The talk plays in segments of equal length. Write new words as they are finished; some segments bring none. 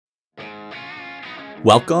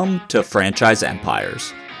Welcome to Franchise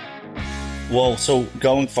Empires. Well, so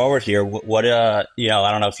going forward here, what I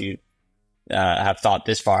don't know if you have thought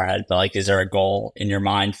this far ahead, but like, is there a goal in your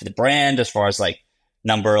mind for the brand as far as like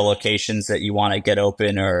number of locations that you want to get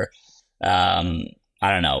open, or I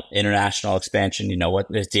don't know, international expansion? Do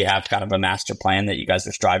you have kind of a master plan that you guys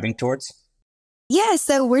are striving towards? Yeah,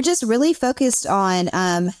 so we're just really focused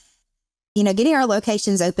on, getting our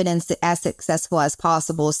locations open and as successful as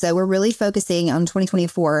possible. So we're really focusing on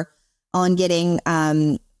 2024 on getting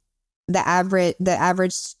the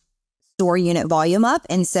average store unit volume up,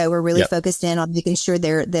 and so we're really focused in on making sure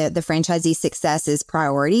the franchisee success is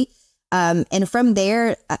priority. And from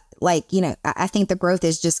there, I think the growth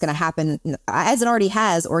is just going to happen as it already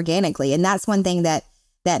has organically, and that's one thing that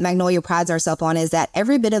Magnolia prides ourselves on, is that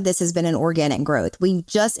every bit of this has been an organic growth. We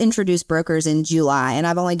just introduced brokers in July, and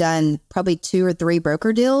I've only done probably 2 or 3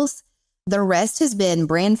 broker deals. The rest has been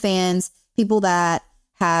brand fans, people that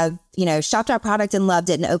have, shopped our product and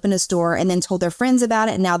loved it and opened a store and then told their friends about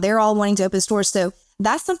it. And now they're all wanting to open stores. So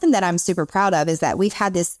that's something that I'm super proud of, is that we've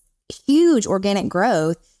had this huge organic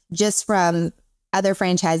growth just from other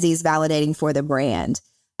franchisees validating for the brand.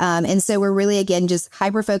 And so we're really, again, just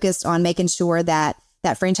hyper focused on making sure that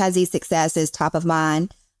franchisee success is top of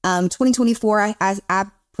mind. 2024,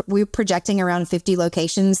 we're projecting around 50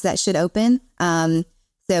 locations that should open.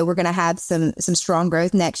 So we're going to have some strong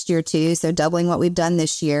growth next year too. So doubling what we've done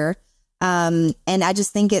this year. And I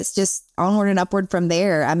just think it's just onward and upward from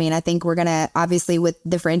there. I mean, I think we're going to, obviously with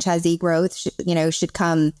the franchisee growth, should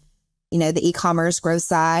come, the e-commerce growth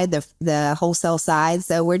side, the wholesale side.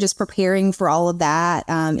 So we're just preparing for all of that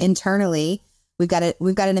internally. We've got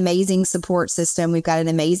an amazing support system. We've got an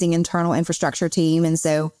amazing internal infrastructure team. And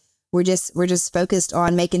so we're just focused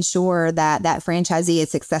on making sure that franchisee is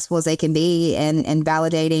successful as they can be, and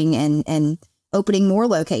validating and opening more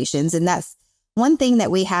locations. And that's one thing that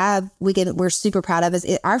we're super proud of,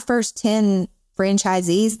 is our first 10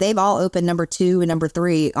 franchisees, they've all opened number 2 and number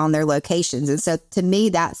 3 on their locations. And so to me,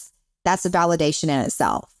 that's a validation in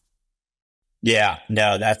itself. Yeah,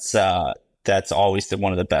 no, that's always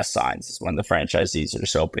one of the best signs, is when the franchisees are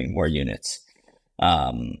just opening more units.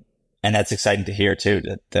 And that's exciting to hear too,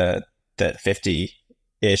 that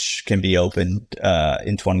 50-ish can be opened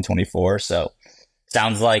in 2024. So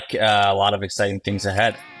sounds like a lot of exciting things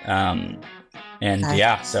ahead.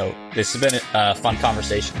 So this has been a fun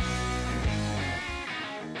conversation.